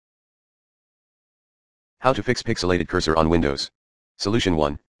How to fix pixelated cursor on Windows. Solution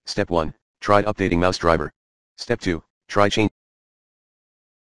 1. Step 1. Try updating mouse driver. Step 2. Try change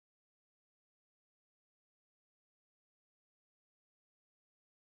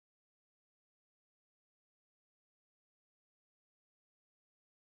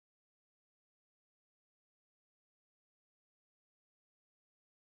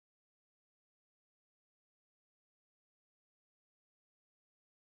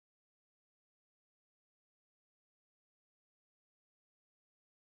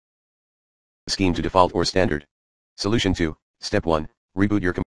scheme to default or standard. Solution 2. Step 1. Reboot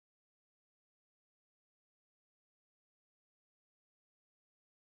your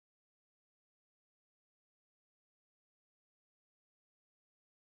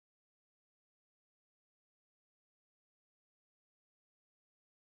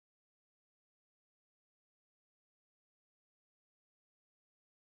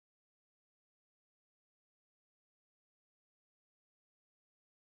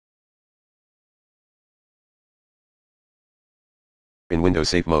in Windows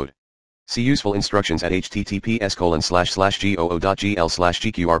Safe Mode. See useful instructions at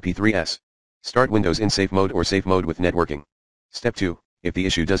https://goo.gl/gqrp3s. Start Windows in Safe Mode or Safe Mode with networking. Step 2. If the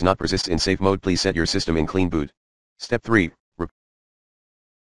issue does not persist in Safe Mode, please set your system in Clean Boot. Step 3.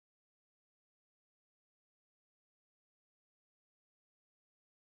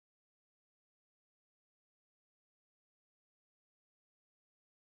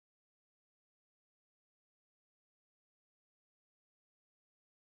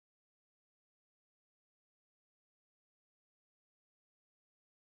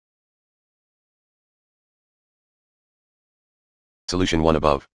 Solution 1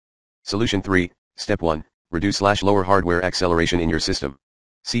 above. Solution 3. Step 1. Reduce/lower hardware acceleration in your system.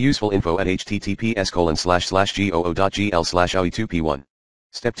 See useful info at https://goo.gl/aue2p1.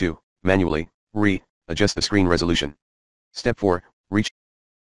 Step 2. Manually adjust the screen resolution. Step 4. Reach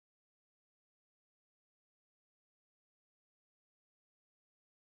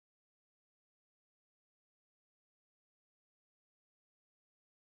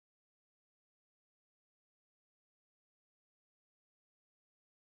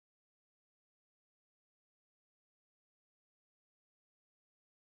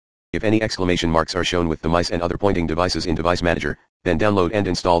If any exclamation marks are shown with the mice and other pointing devices in Device Manager, then download and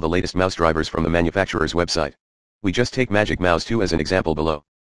install the latest mouse drivers from the manufacturer's website. We just take Magic Mouse 2 as an example below.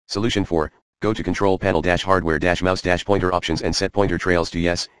 Solution 4. Go to Control Panel Hardware Mouse Pointer Options and set pointer trails to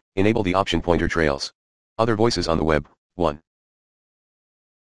yes. Enable the option pointer trails. Other voices on the web. 1.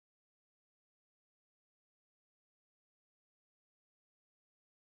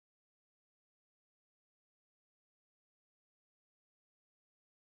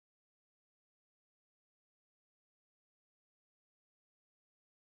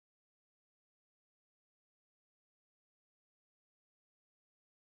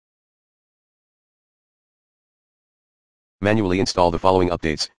 Manually install the following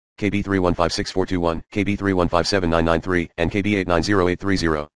updates: KB3156421, KB3157993, and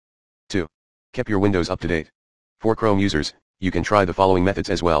KB890830. 2. Keep your Windows up to date. For Chrome users, you can try the following methods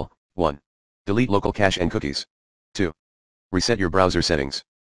as well. 1. Delete local cache and cookies. 2. Reset your browser settings.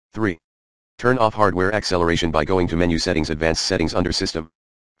 3. Turn off hardware acceleration by going to Menu Settings, Advanced Settings under System.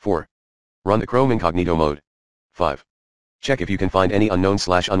 4. Run the Chrome Incognito mode. 5. Check if you can find any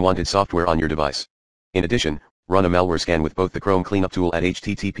unknown/unwanted software on your device. In addition, run a malware scan with both the Chrome Cleanup tool at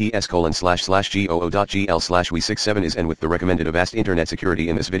https://goo.gl/we67is and with the recommended Avast Internet Security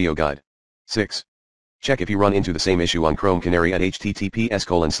in this video guide. 6. Check if you run into the same issue on Chrome Canary at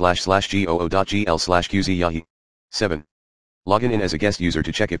https://goo.gl/qzyahi. 7. Login in as a guest user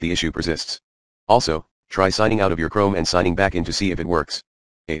to check if the issue persists. Also, try signing out of your Chrome and signing back in to see if it works.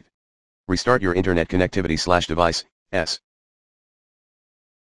 8. Restart your internet connectivity/device.